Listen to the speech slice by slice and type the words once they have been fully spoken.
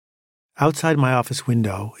Outside my office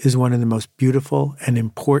window is one of the most beautiful and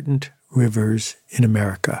important rivers in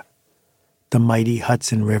America, the mighty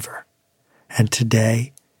Hudson River. And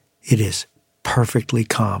today, it is perfectly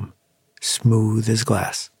calm, smooth as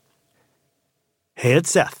glass. Hey,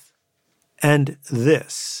 it's Seth, and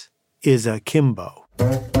this is Akimbo.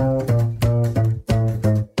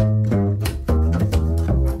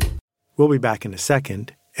 We'll be back in a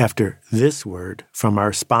second after this word from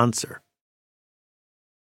our sponsor.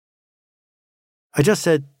 I just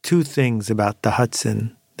said two things about the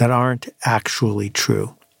Hudson that aren't actually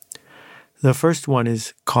true. The first one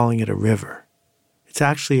is calling it a river. It's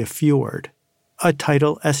actually a fjord, a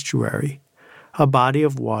tidal estuary, a body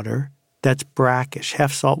of water that's brackish,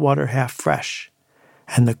 half saltwater, half fresh.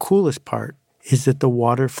 And the coolest part is that the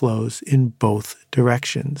water flows in both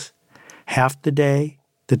directions. Half the day,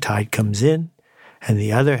 the tide comes in, and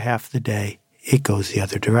the other half the day, it goes the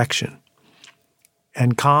other direction.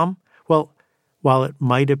 And calm? Well, while it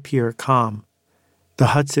might appear calm, the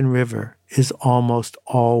Hudson River is almost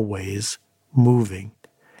always moving,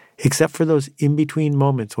 except for those in-between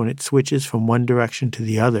moments when it switches from one direction to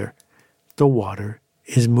the other. The water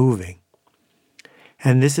is moving.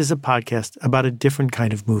 And this is a podcast about a different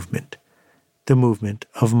kind of movement, the movement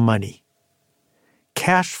of money.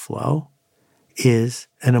 Cash flow is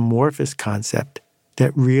an amorphous concept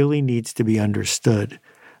that really needs to be understood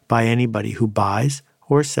by anybody who buys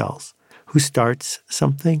or sells, who starts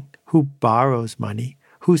something, who borrows money,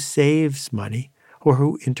 who saves money, or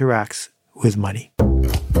who interacts with money.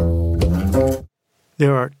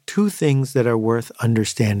 There are two things that are worth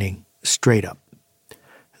understanding straight up.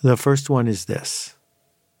 The first one is this.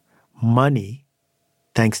 Money,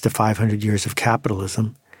 thanks to 500 years of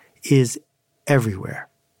capitalism, is everywhere.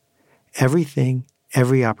 Everything,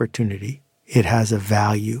 every opportunity, it has a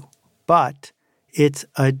value. But it's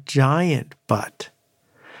a giant but.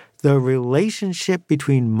 The relationship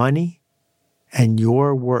between money and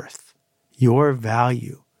your worth, your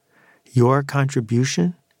value, your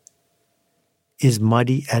contribution is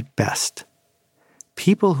muddy at best.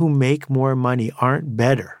 People who make more money aren't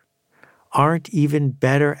better, aren't even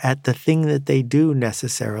better at the thing that they do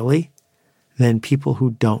necessarily than people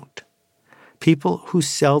who don't. People who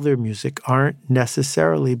sell their music aren't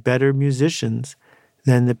necessarily better musicians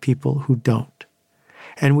than the people who don't.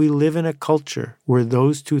 And we live in a culture where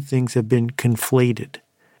those two things have been conflated.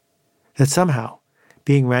 That somehow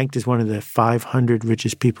being ranked as one of the 500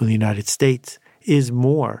 richest people in the United States is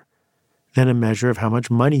more than a measure of how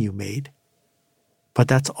much money you made. But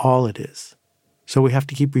that's all it is. So we have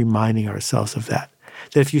to keep reminding ourselves of that.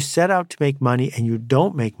 That if you set out to make money and you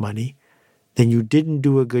don't make money, then you didn't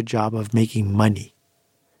do a good job of making money.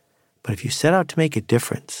 But if you set out to make a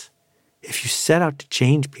difference, if you set out to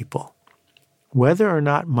change people, whether or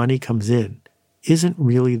not money comes in isn't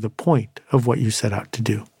really the point of what you set out to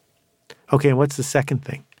do. Okay, and what's the second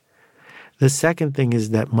thing? The second thing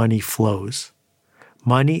is that money flows.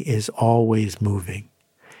 Money is always moving.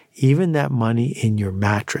 Even that money in your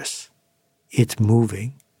mattress, it's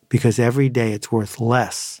moving because every day it's worth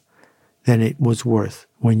less than it was worth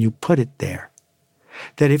when you put it there.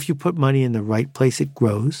 That if you put money in the right place, it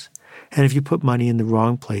grows, and if you put money in the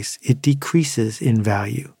wrong place, it decreases in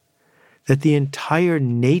value. That the entire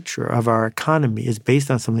nature of our economy is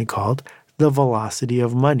based on something called the velocity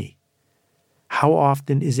of money. How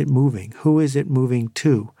often is it moving? Who is it moving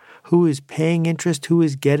to? Who is paying interest? Who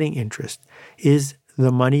is getting interest? Is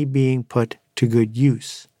the money being put to good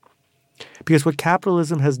use? Because what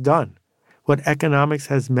capitalism has done, what economics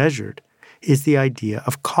has measured, is the idea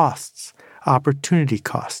of costs, opportunity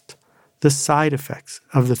cost, the side effects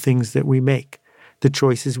of the things that we make, the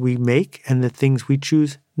choices we make and the things we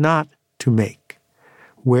choose not to make,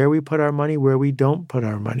 where we put our money, where we don't put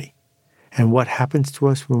our money, and what happens to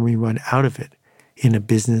us when we run out of it in a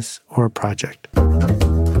business or a project.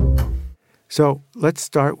 So let's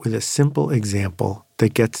start with a simple example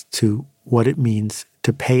that gets to what it means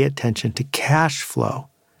to pay attention to cash flow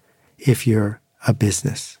if you're a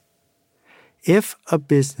business. If a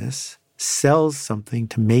business sells something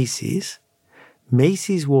to Macy's,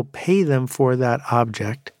 Macy's will pay them for that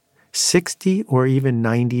object 60 or even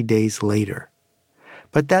 90 days later.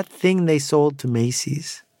 But that thing they sold to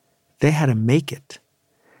Macy's, they had to make it.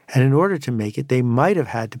 And in order to make it, they might have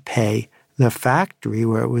had to pay the factory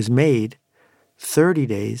where it was made 30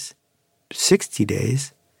 days, 60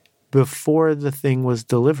 days before the thing was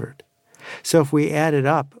delivered. So if we add it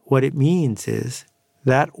up, what it means is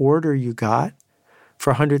that order you got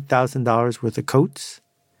for $100,000 worth of coats,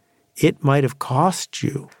 it might have cost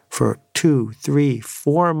you for 2, 3,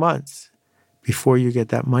 4 months before you get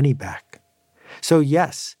that money back. So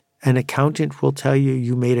yes, an accountant will tell you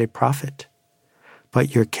you made a profit.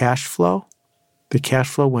 But your cash flow, the cash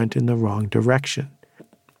flow went in the wrong direction.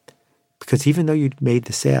 Because even though you made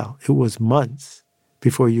the sale, it was months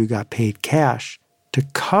before you got paid cash to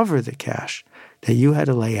cover the cash that you had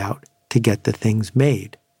to lay out to get the things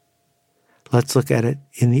made. Let's look at it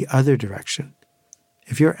in the other direction.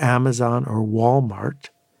 If you're Amazon or Walmart,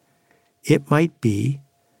 it might be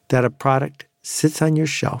that a product sits on your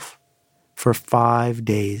shelf for 5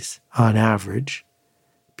 days on average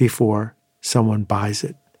before someone buys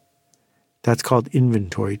it. That's called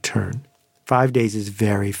inventory turn. 5 days is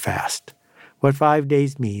very fast. What 5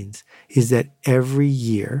 days means is that every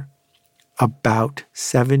year, about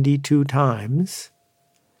 72 times,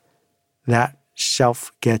 that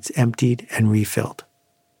shelf gets emptied and refilled.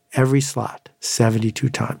 Every slot, 72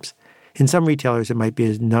 times. In some retailers, it might be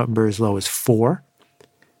a number as low as 4,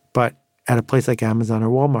 but at a place like Amazon or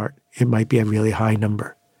Walmart, it might be a really high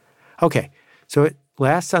number. Okay, so it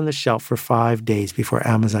lasts on the shelf for 5 days before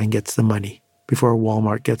Amazon gets the money, before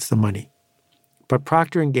Walmart gets the money. But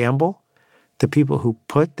Procter & Gamble, the people who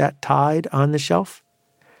put that Tide on the shelf,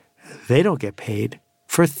 they don't get paid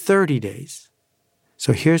for 30 days.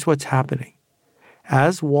 So here's what's happening.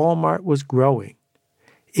 As Walmart was growing,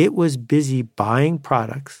 it was busy buying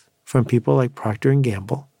products from people like Procter &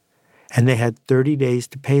 Gamble, and they had 30 days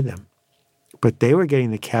to pay them. But they were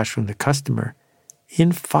getting the cash from the customer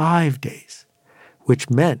in 5 days, which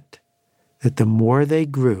meant that the more they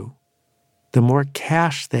grew, the more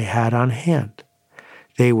cash they had on hand.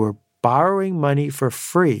 They were borrowing money for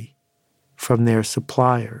free from their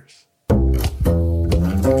suppliers.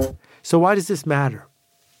 So why does this matter?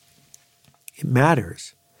 It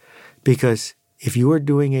matters because if you are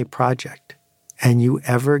doing a project and you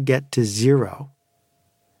ever get to 0,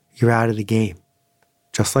 you're out of the game.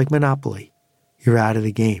 Just like Monopoly, you're out of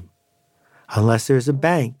the game. Unless there's a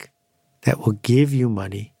bank that will give you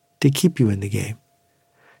money to keep you in the game.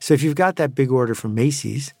 So if you've got that big order from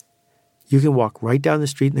Macy's, you can walk right down the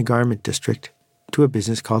street in the garment district to a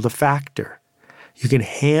business called a factor. You can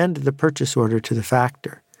hand the purchase order to the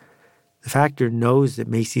factor. The factor knows that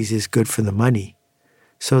Macy's is good for the money,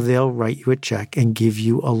 so they'll write you a check and give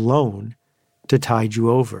you a loan to tide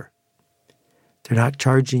you over. They're not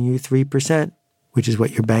charging you 3%, which is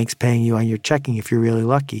what your bank's paying you on your checking if you're really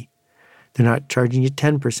lucky. They're not charging you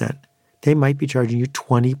 10%. They might be charging you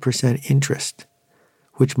 20% interest,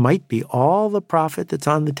 which might be all the profit that's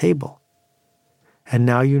on the table. And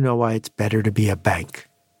now you know why it's better to be a bank.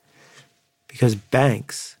 Because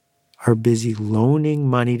banks are busy loaning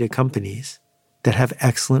money to companies that have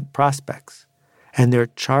excellent prospects. And they're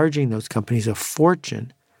charging those companies a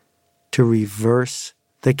fortune to reverse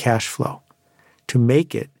the cash flow, to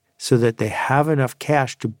make it so that they have enough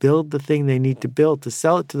cash to build the thing they need to build, to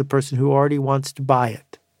sell it to the person who already wants to buy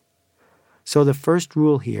it. So the first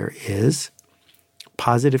rule here is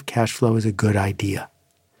positive cash flow is a good idea.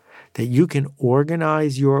 That you can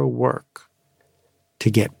organize your work to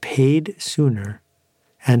get paid sooner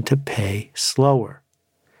and to pay slower.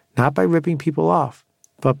 Not by ripping people off,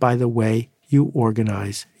 but by the way you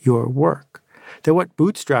organize your work. That what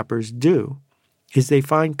bootstrappers do is they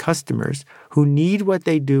find customers who need what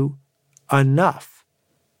they do enough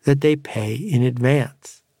that they pay in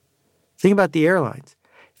advance. Think about the airlines.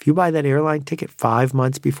 If you buy that airline ticket 5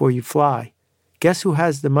 months before you fly, guess who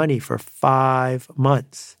has the money for 5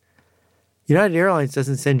 months? United Airlines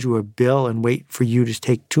doesn't send you a bill and wait for you to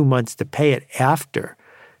take 2 months to pay it after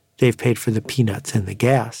they've paid for the peanuts and the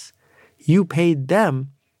gas. You paid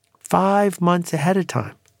them 5 months ahead of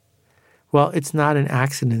time. Well, it's not an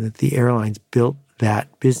accident that the airlines built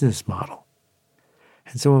that business model.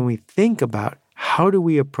 And so when we think about how do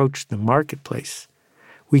we approach the marketplace,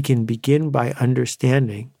 we can begin by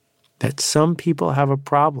understanding that some people have a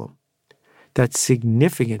problem that's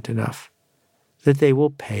significant enough that they will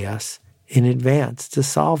pay us in advance to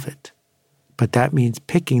solve it. But that means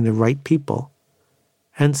picking the right people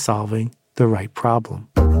and solving the right problem.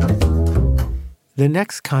 The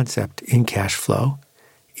next concept in cash flow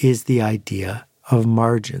is the idea of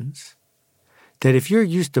margins. That if you're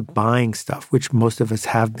used to buying stuff, which most of us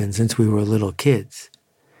have been since we were little kids,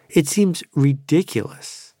 it seems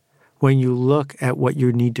ridiculous when you look at what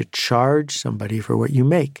you need to charge somebody for what you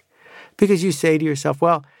make. Because you say to yourself,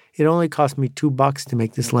 well, it only cost me $2 to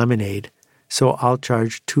make this lemonade, so I'll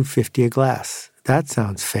charge $2.50 a glass. That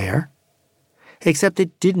sounds fair. Except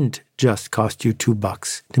it didn't just cost you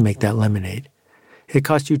 $2 to make that lemonade. It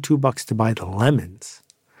cost you $2 to buy the lemons.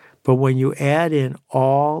 But when you add in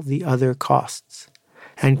all the other costs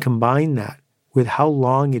and combine that with how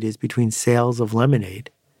long it is between sales of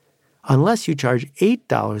lemonade, unless you charge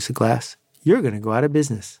 $8 a glass, you're going to go out of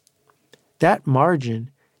business. that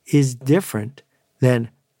margin is different than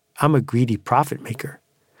I'm a greedy profit maker.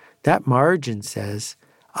 That margin says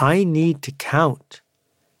I need to count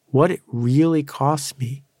what it really costs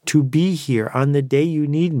me to be here on the day you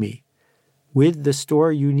need me, with the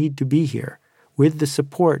store you need to be here, with the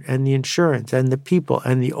support and the insurance and the people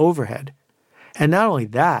and the overhead. And not only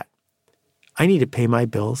that, I need to pay my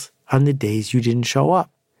bills on the days you didn't show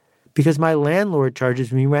up, because my landlord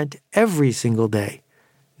charges me rent every single day,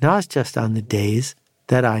 not just on the days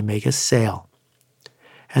that I make a sale.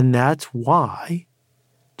 And that's why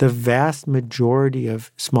the vast majority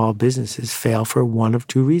of small businesses fail for one of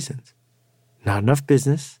two reasons: not enough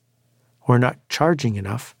business or not charging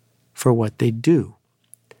enough for what they do.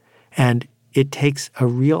 And it takes a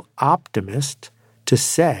real optimist to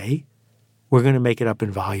say, we're going to make it up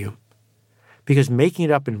in volume. Because making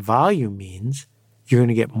it up in volume means you're going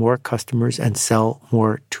to get more customers and sell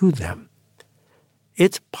more to them.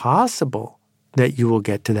 It's possible that you will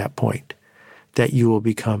get to that point, that you will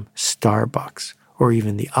become Starbucks or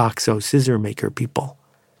even the OXO scissor maker people.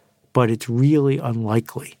 But it's really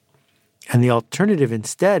unlikely. And the alternative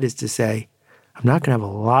instead is to say, I'm not going to have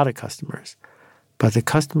a lot of customers, but the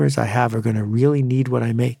customers I have are going to really need what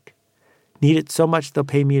I make. Need it so much they'll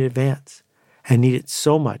pay me in advance, and need it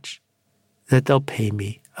so much that they'll pay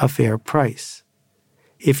me a fair price.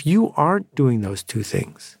 If you aren't doing those two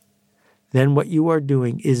things, then what you are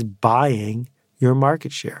doing is buying your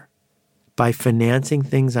market share by financing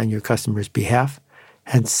things on your customers' behalf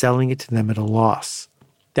and selling it to them at a loss.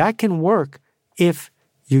 That can work if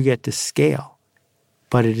you get to scale,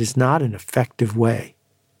 but it is not an effective way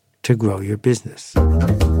to grow your business.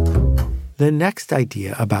 The next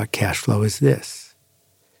idea about cash flow is this: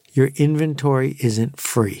 your inventory isn't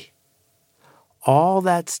free. All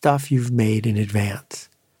that stuff you've made in advance,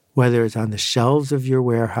 whether it's on the shelves of your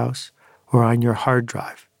warehouse or on your hard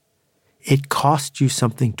drive, it costs you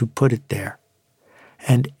something to put it there.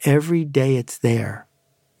 And every day it's there,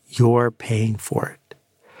 you're paying for it.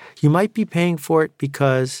 You might be paying for it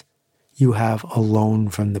because you have a loan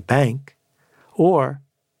from the bank, or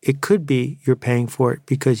it could be you're paying for it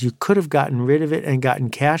because you could have gotten rid of it and gotten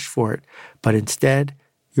cash for it, but instead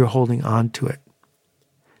you're holding on to it.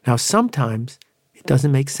 Now, sometimes it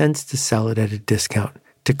doesn't make sense to sell it at a discount,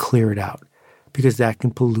 to clear it out, because that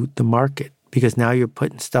can pollute the market, because now you're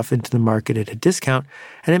putting stuff into the market at a discount,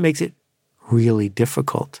 and it makes it really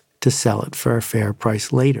difficult to sell it for a fair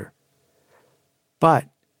price later. But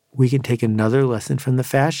we can take another lesson from the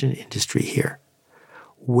fashion industry here.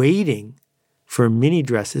 Waiting for mini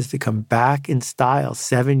dresses to come back in style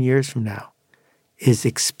 7 years from now is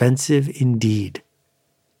expensive indeed.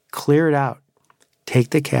 Clear it out, take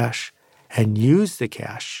the cash, and use the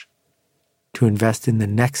cash to invest in the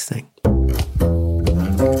next thing.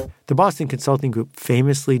 The Boston Consulting Group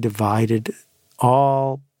famously divided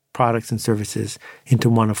all products and services into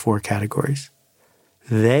one of four categories.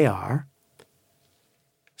 They are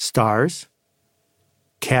stars,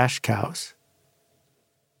 cash cows,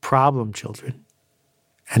 problem children,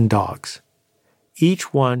 and dogs.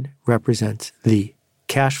 Each one represents the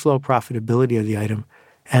cash flow profitability of the item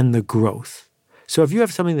and the growth. So if you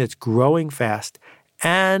have something that's growing fast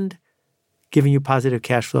and giving you positive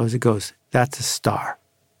cash flow as it goes, that's a star.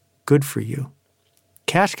 Good for you.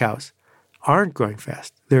 Cash cows aren't growing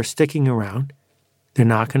fast. They're sticking around. They're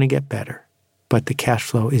not going to get better, but the cash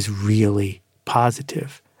flow is really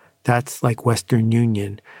positive. That's like Western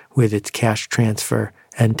Union with its cash transfer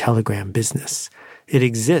and telegram business. It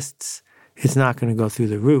exists. It's not going to go through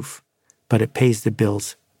the roof, but it pays the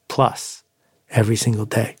bills plus every single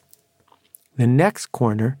day. The next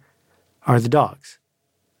corner are the dogs.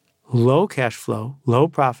 Low cash flow, low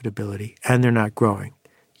profitability, and they're not growing.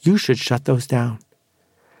 You should shut those down.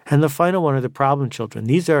 And the final one are the problem children.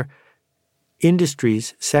 These are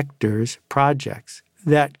industries, sectors, projects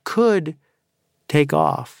that could take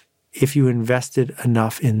off if you invested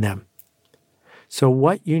enough in them. So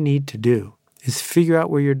what you need to do is figure out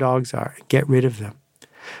where your dogs are and get rid of them.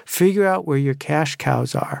 Figure out where your cash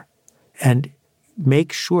cows are and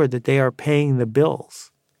make sure that they are paying the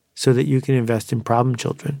bills so that you can invest in problem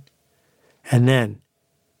children. And then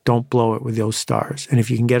don't blow it with those stars. And if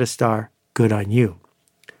you can get a star, good on you.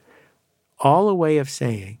 All a way of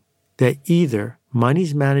saying that either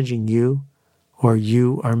money's managing you or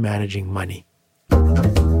you are managing money.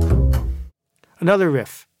 Another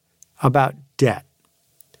riff about debt.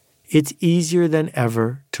 It's easier than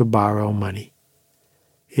ever to borrow money.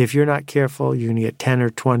 If you're not careful, you're going to get 10 or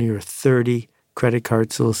 20 or 30 credit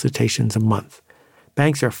card solicitations a month.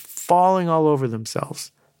 Banks are falling all over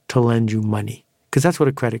themselves to lend you money because that's what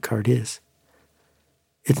a credit card is.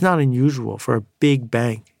 It's not unusual for a big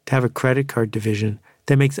bank to have a credit card division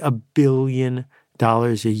that makes $1 billion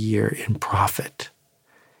a year in profit.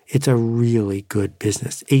 It's a really good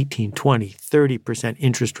business, 18, 20, 30%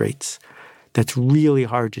 interest rates. That's really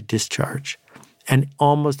hard to discharge. And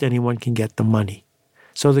almost anyone can get the money.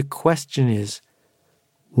 So the question is,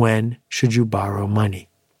 when should you borrow money?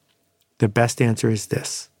 The best answer is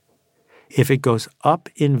this. If it goes up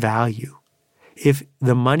in value, if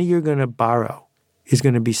the money you're going to borrow is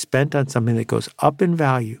going to be spent on something that goes up in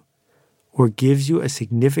value or gives you a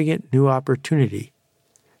significant new opportunity,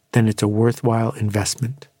 then it's a worthwhile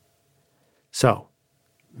investment. So,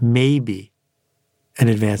 maybe an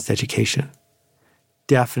advanced education.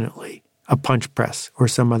 Definitely a punch press or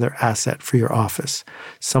some other asset for your office.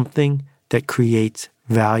 Something that creates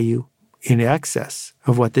value in excess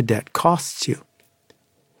of what the debt costs you.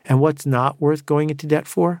 And what's not worth going into debt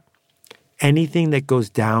for? Anything that goes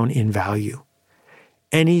down in value.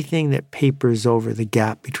 Anything that papers over the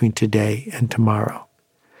gap between today and tomorrow.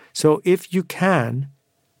 So if you can,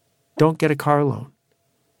 don't get a car loan.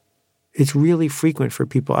 It's really frequent for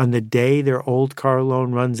people on the day their old car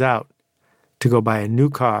loan runs out to go buy a new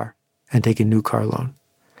car and take a new car loan.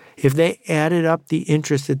 If they added up the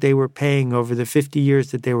interest that they were paying over the 50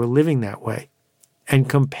 years that they were living that way and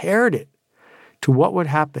compared it to what would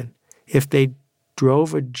happen if they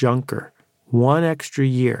drove a junker one extra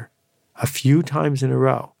year, a few times in a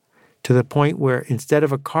row, to the point where instead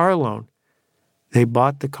of a car loan, they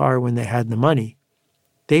bought the car when they had the money,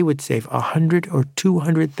 they would save $100,000 or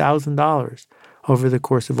 $200,000 over the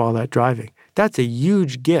course of all that driving. That's a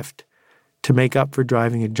huge gift to make up for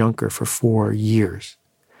driving a junker for 4 years.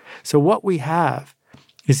 So what we have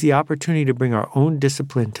is the opportunity to bring our own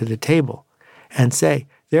discipline to the table and say,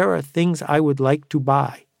 there are things I would like to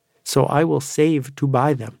buy, so I will save to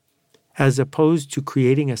buy them, as opposed to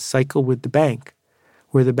creating a cycle with the bank,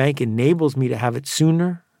 where the bank enables me to have it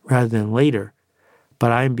sooner rather than later,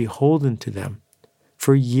 but I am beholden to them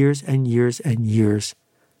for years and years and years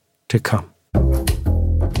to come.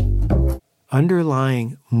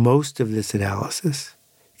 Underlying most of this analysis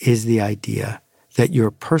is the idea that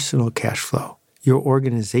your personal cash flow, your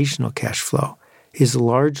organizational cash flow, is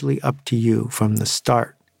largely up to you from the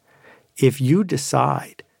start. If you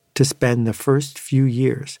decide to spend the first few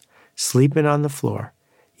years sleeping on the floor,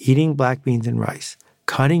 eating black beans and rice,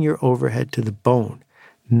 cutting your overhead to the bone,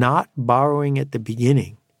 not borrowing at the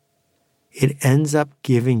beginning, it ends up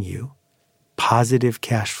giving you positive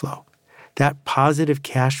cash flow. That positive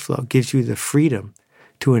cash flow gives you the freedom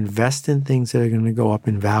to invest in things that are going to go up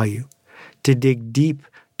in value, to dig deep,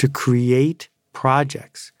 to create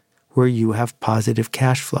projects where you have positive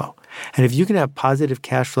cash flow. And if you can have positive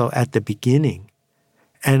cash flow at the beginning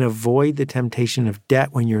and avoid the temptation of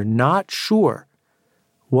debt when you're not sure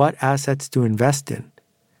what assets to invest in,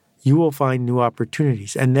 you will find new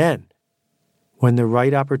opportunities. And then, when the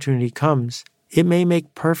right opportunity comes, it may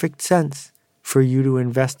make perfect sense for you to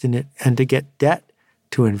invest in it and to get debt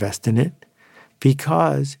to invest in it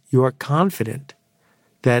because you are confident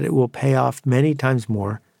that it will pay off many times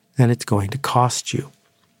more than it's going to cost you.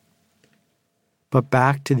 But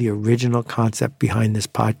back to the original concept behind this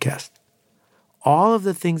podcast. All of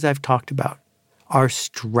the things I've talked about are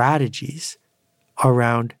strategies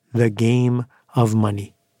around the game of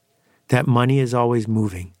money. That money is always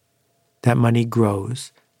moving. That money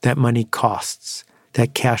grows. That money costs.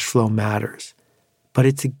 That cash flow matters. But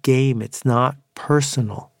it's a game. It's not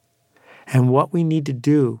personal. And what we need to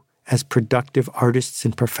do as productive artists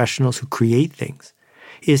and professionals who create things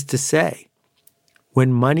is to say,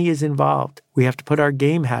 when money is involved, we have to put our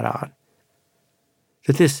game hat on.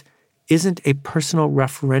 That this isn't a personal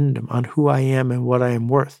referendum on who I am and what I am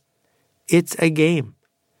worth. It's a game.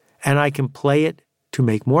 And I can play it to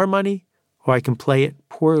make more money, or I can play it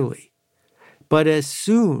poorly. But as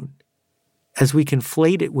soon as we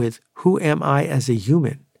conflate it with who am I as a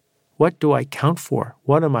human, what do I count for,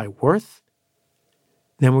 what am I worth,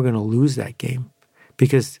 then we're going to lose that game.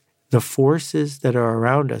 Because the forces that are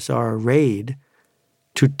around us are arrayed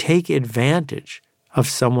to take advantage of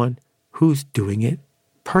someone who's doing it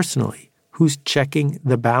personally, who's checking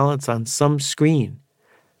the balance on some screen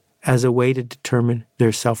as a way to determine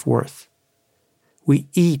their self-worth. We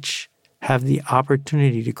each have the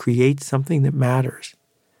opportunity to create something that matters,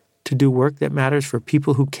 to do work that matters for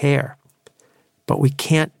people who care. But we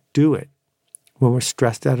can't do it when we're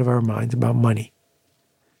stressed out of our minds about money.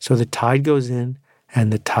 So the tide goes in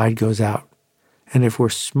and the tide goes out. And if we're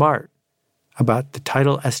smart about the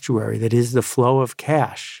tidal estuary that is the flow of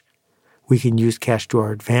cash, we can use cash to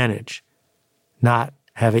our advantage, not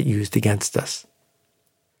have it used against us.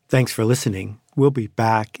 Thanks for listening. We'll be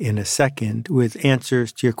back in a second with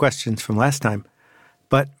answers to your questions from last time.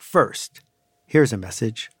 But first, here's a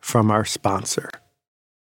message from our sponsor.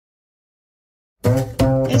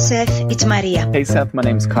 Hey, Seth, it's Maria. Hey, Seth, my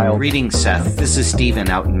name's Kyle. Greetings, Seth. This is Steven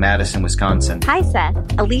out in Madison, Wisconsin. Hi,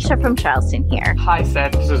 Seth. Alicia from Charleston here. Hi,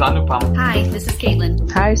 Seth. This is Anupam. Hi, this is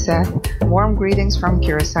Caitlin. Hi, Seth. Warm greetings from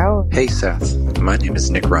Curacao. Hey, Seth. My name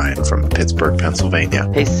is Nick Ryan from Pittsburgh,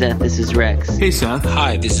 Pennsylvania. Hey, Seth. This is Rex. Hey, Seth.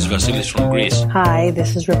 Hi, this is Vasilis from Greece. Hi,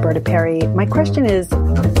 this is Roberta Perry. My question is...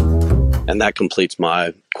 And that completes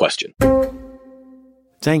my question.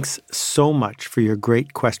 Thanks so much for your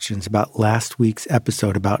great questions about last week's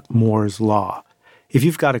episode about Moore's Law. If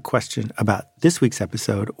you've got a question about this week's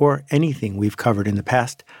episode or anything we've covered in the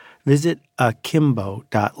past, visit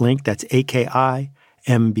akimbo.link, that's akimbo.link,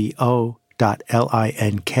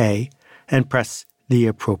 and press the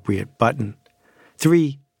appropriate button.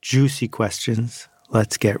 3 juicy questions.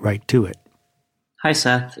 Let's get right to it. Hi,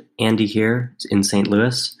 Seth. Andy here in St.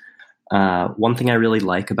 Louis. One thing I really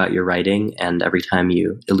like about your writing, and every time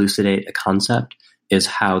you elucidate a concept, is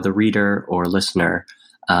how the reader or listener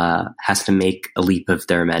has to make a leap of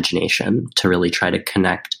their imagination to really try to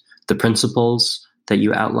connect the principles that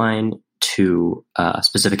you outline to a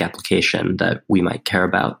specific application that we might care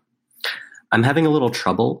about. I'm having a little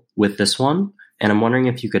trouble with this one, and I'm wondering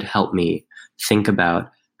if you could help me think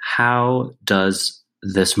about how does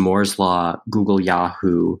this Moore's Law, Google,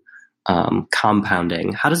 Yahoo,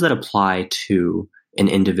 compounding, how does that apply to an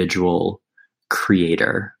individual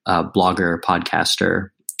creator, blogger, podcaster,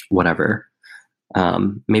 whatever?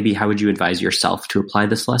 Maybe how would you advise yourself to apply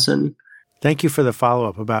this lesson? Thank you for the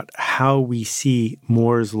follow-up about how we see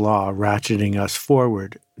Moore's Law ratcheting us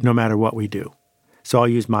forward no matter what we do. So I'll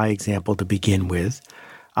use my example to begin with.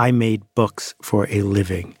 I made books for a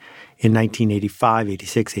living. In 1985,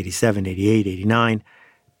 86, 87, 88, 89,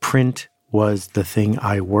 print was the thing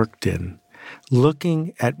I worked in.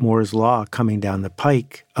 Looking at Moore's Law coming down the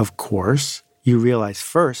pike, of course, you realize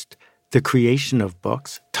first the creation of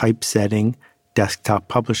books, typesetting, desktop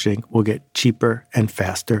publishing will get cheaper and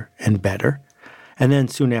faster and better. And then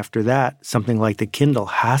soon after that, something like the Kindle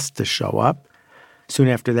has to show up. Soon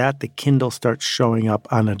after that, the Kindle starts showing up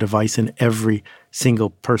on a device in every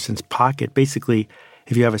single person's pocket. Basically,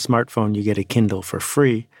 if you have a smartphone, you get a Kindle for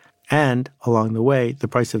free. And along the way, the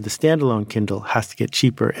price of the standalone Kindle has to get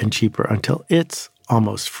cheaper and cheaper until it's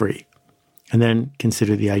almost free. And then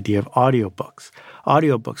consider the idea of audiobooks.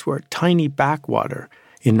 Audiobooks were a tiny backwater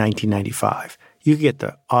in 1995. You could get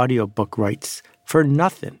the audiobook rights for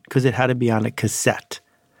nothing because it had to be on a cassette.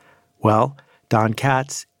 Well, Don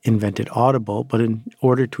Katz invented Audible, but in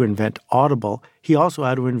order to invent Audible, he also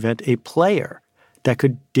had to invent a player that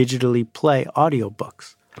could digitally play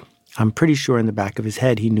audiobooks. I'm pretty sure in the back of his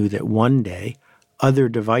head he knew that one day other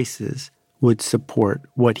devices would support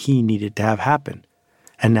what he needed to have happen.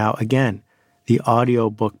 And now, again, the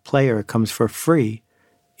audiobook player comes for free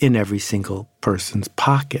in every single person's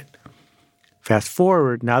pocket. Fast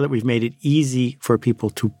forward, now that we've made it easy for people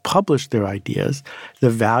to publish their ideas, the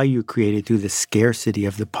value created through the scarcity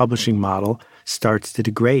of the publishing model starts to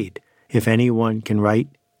degrade. If anyone can write,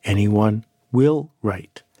 anyone will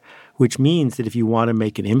write. Which means that if you want to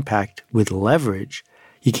make an impact with leverage,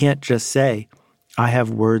 you can't just say, I have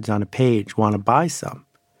words on a page, want to buy some?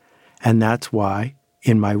 And that's why,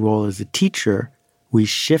 in my role as a teacher, we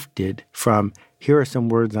shifted from here are some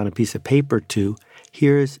words on a piece of paper to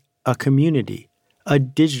here's a community, a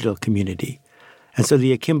digital community. And so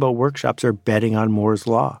the Akimbo workshops are betting on Moore's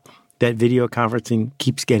Law, that video conferencing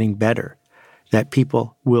keeps getting better, that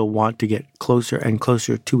people will want to get closer and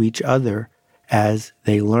closer to each other as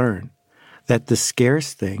they learn, that the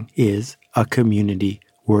scarce thing is a community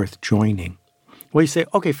worth joining. Well, you say,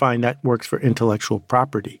 okay, fine, that works for intellectual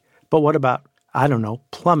property. But what about,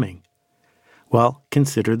 plumbing? Well,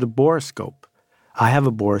 consider the borescope. I have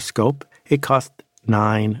a borescope. It costs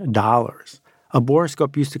 $9. A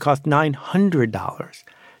borescope used to cost $900.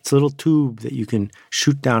 It's a little tube that you can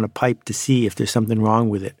shoot down a pipe to see if there's something wrong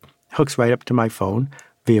with it. It hooks right up to my phone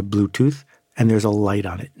via Bluetooth, and there's a light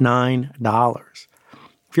on it. $9.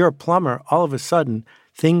 If you're a plumber, all of a sudden,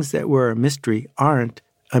 things that were a mystery aren't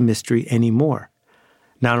a mystery anymore.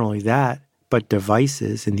 Not only that, but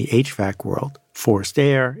devices in the HVAC world, forced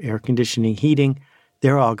air, air conditioning, heating,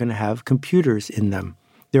 they're all going to have computers in them.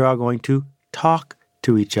 They're all going to talk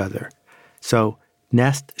to each other. So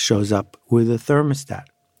Nest shows up with a thermostat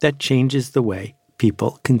that changes the way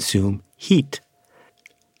people consume heat.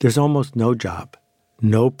 There's almost no job,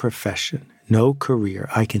 no profession, no career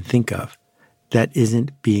I can think of that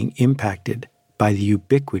isn't being impacted by the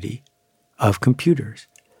ubiquity of computers.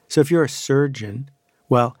 So if you're a surgeon,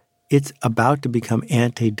 well, it's about to become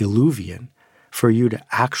antediluvian for you to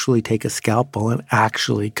actually take a scalpel and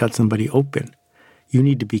actually cut somebody open. You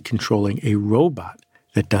need to be controlling a robot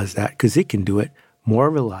that does that because it can do it more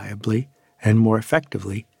reliably and more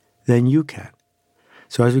effectively than you can.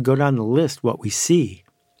 So as we go down the list, what we see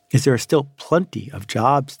is there are still plenty of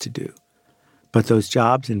jobs to do, but those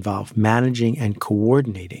jobs involve managing and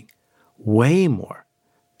coordinating way more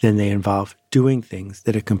than they involve doing things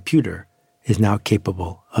that a computer is now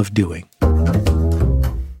capable of doing.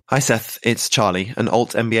 Hi Seth, it's Charlie, an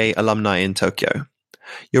alt MBA alumni in Tokyo.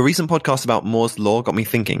 Your recent podcast about Moore's Law got me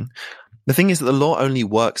thinking. The thing is that the law only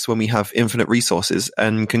works when we have infinite resources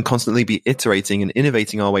and can constantly be iterating and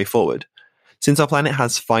innovating our way forward. Since our planet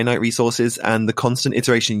has finite resources and the constant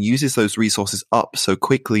iteration uses those resources up so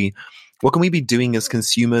quickly, what can we be doing as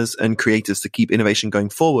consumers and creators to keep innovation going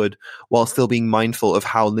forward while still being mindful of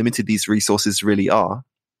how limited these resources really are?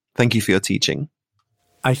 Thank you for your teaching.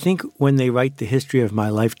 I think when they write the history of my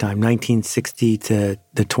lifetime, 1960 to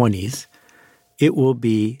the 20s, it will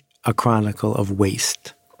be a chronicle of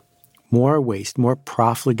waste. More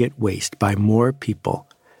profligate waste by more people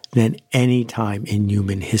than any time in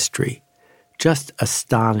human history. Just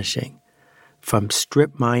astonishing. From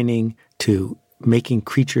strip mining to making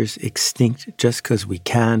creatures extinct just because we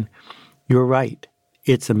can. You're right.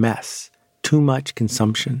 It's a mess. Too much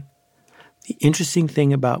consumption. The interesting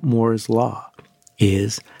thing about Moore's Law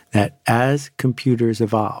is that as computers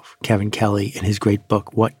evolve, Kevin Kelly, in his great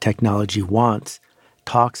book, What Technology Wants,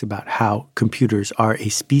 talks about how computers are a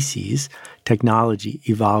species, technology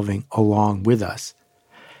evolving along with us.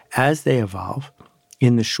 As they evolve,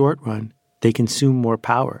 in the short run, they consume more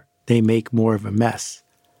power. They make more of a mess.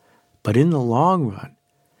 But in the long run,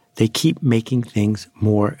 they keep making things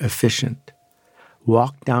more efficient.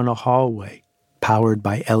 Walk down a hallway powered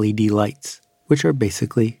by LED lights, which are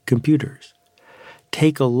basically computers.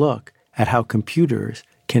 Take a look at how computers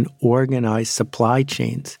can organize supply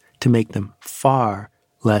chains to make them far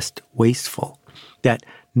less wasteful. That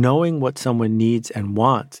knowing what someone needs and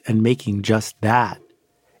wants and making just that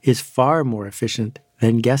is far more efficient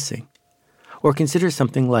than guessing. Or consider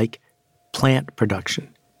something like plant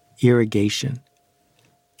production, irrigation.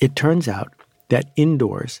 It turns out that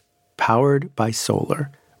indoors, powered by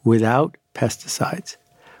solar, without pesticides,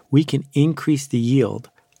 we can increase the yield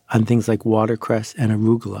on things like watercress and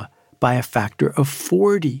arugula by a factor of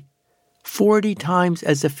 40 times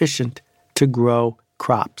as efficient to grow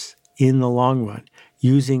crops in the long run,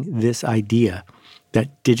 using this idea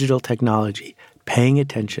that digital technology, paying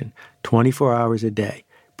attention 24 hours a day,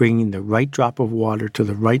 bringing the right drop of water to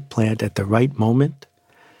the right plant at the right moment,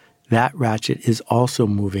 that ratchet is also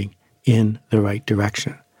moving in the right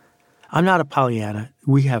direction. I'm not a Pollyanna.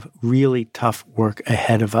 We have really tough work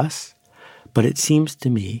ahead of us, but it seems to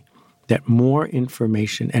me that more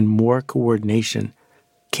information and more coordination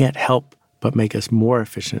can't help but make us more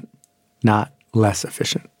efficient, not less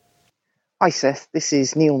efficient. Hi Seth, this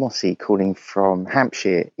is Neil Mossy calling from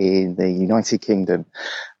Hampshire in the United Kingdom.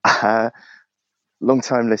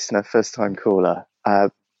 Long-time listener, first-time caller. I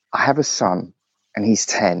have a son and he's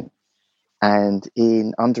 10, and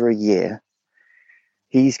in under a year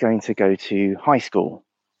he's going to go to high school,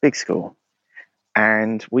 big school.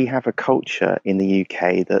 And we have a culture in the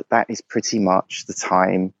UK that is pretty much the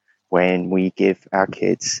time when we give our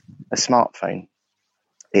kids a smartphone.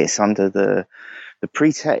 It's under the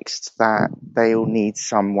pretext that they'll need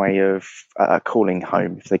some way of calling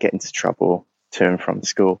home if they get into trouble to and from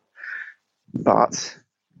school. But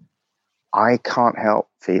I can't help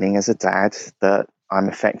feeling as a dad that I'm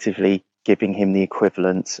effectively giving him the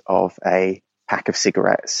equivalent of a pack of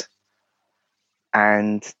cigarettes.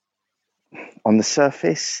 And on the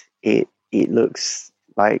surface, it looks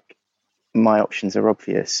like my options are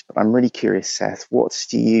obvious. But I'm really curious, Seth, what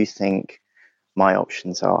do you think my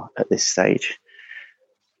options are at this stage?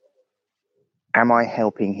 Am I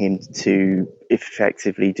helping him to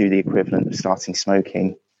effectively do the equivalent of starting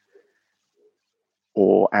smoking?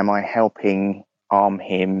 Or am I helping arm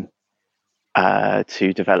him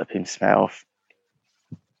to develop himself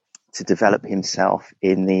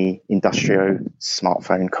in the industrial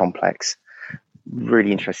smartphone complex?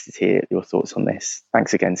 Really interested to hear your thoughts on this.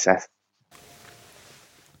 Thanks again, Seth.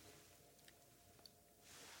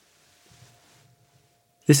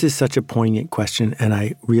 This is such a poignant question, and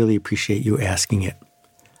I really appreciate you asking it.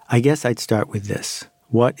 I guess I'd start with this.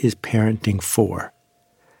 What is parenting for?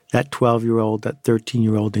 That 12-year-old, that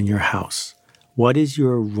 13-year-old in your house. What is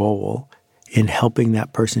your role in helping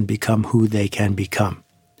that person become who they can become?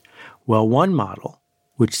 Well, one model,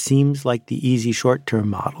 which seems like the easy short-term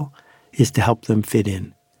model, is to help them fit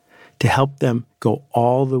in, to help them go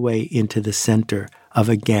all the way into the center of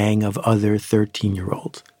a gang of other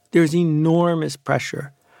 13-year-olds, There's enormous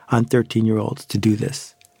pressure on 13-year-olds to do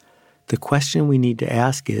this. The question we need to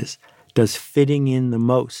ask is, does fitting in the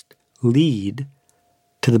most lead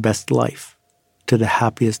to the best life, to the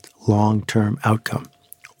happiest long-term outcome?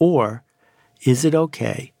 Or is it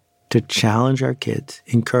okay to challenge our kids,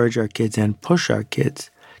 encourage our kids, and push our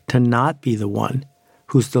kids to not be the one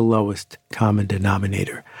who's the lowest common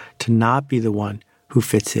denominator, to not be the one who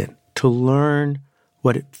fits in, to learn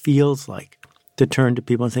what it feels like to turn to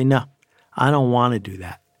people and say, no, I don't want to do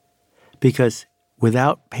that. Because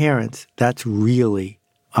without parents, that's really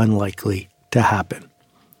unlikely to happen.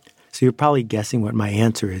 So you're probably guessing what my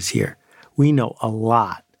answer is here. We know a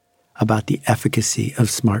lot about the efficacy of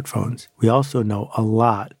smartphones. We also know a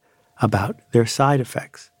lot about their side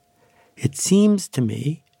effects. It seems to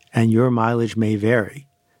me, and your mileage may vary,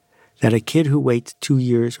 that a kid who waits 2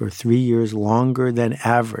 years or 3 years longer than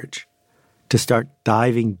average to start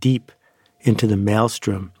diving deep into the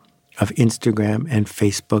maelstrom of Instagram and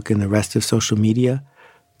Facebook and the rest of social media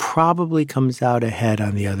probably comes out ahead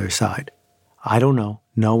on the other side. I don't know.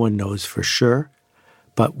 No one knows for sure.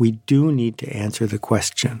 But we do need to answer the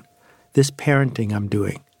question, this parenting I'm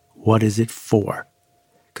doing, what is it for?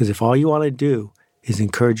 Because if all you want to do is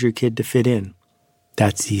encourage your kid to fit in,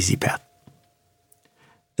 that's the easy path.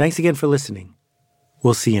 Thanks again for listening.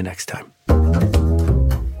 We'll see you next time.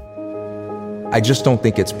 I just don't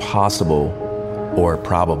think it's possible or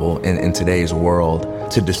probable in today's world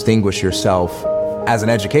to distinguish yourself as an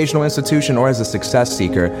educational institution or as a success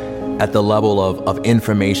seeker at the level of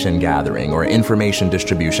information gathering or information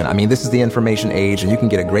distribution. I mean, this is the information age, and you can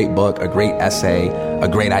get a great book, a great essay, a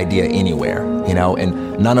great idea anywhere,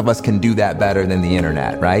 and none of us can do that better than the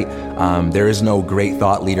internet, right? There is no great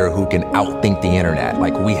thought leader who can outthink the internet.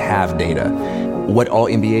 Like, we have data. What Alt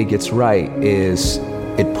MBA gets right is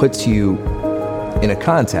it puts you in a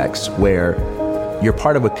context where you're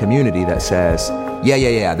part of a community that says,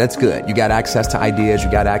 yeah, that's good. You got access to ideas,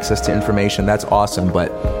 you got access to information, that's awesome,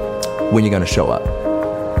 but when are you going to show up?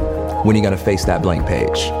 When are you going to face that blank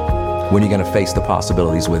page? When are you going to face the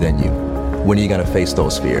possibilities within you? When are you going to face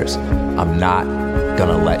those fears? I'm not going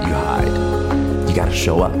to let you hide. You got to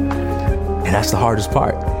show up. And that's the hardest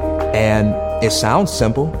part. And it sounds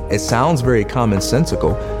simple. It sounds very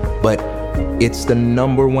commonsensical, but it's the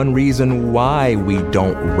number one reason why we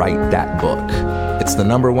don't write that book. It's the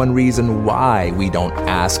number one reason why we don't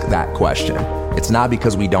ask that question. It's not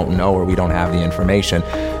because we don't know or we don't have the information.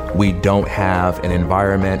 We don't have an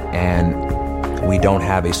environment and we don't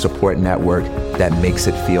have a support network that makes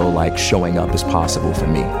it feel like showing up is possible for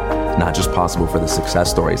me. Not just possible for the success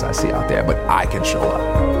stories I see out there, but I can show up.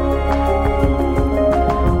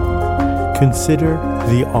 Consider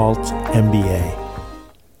the Alt MBA.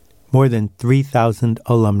 More than 3,000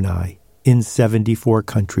 alumni in 74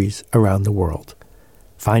 countries around the world.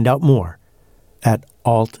 Find out more at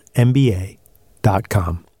altmba.com.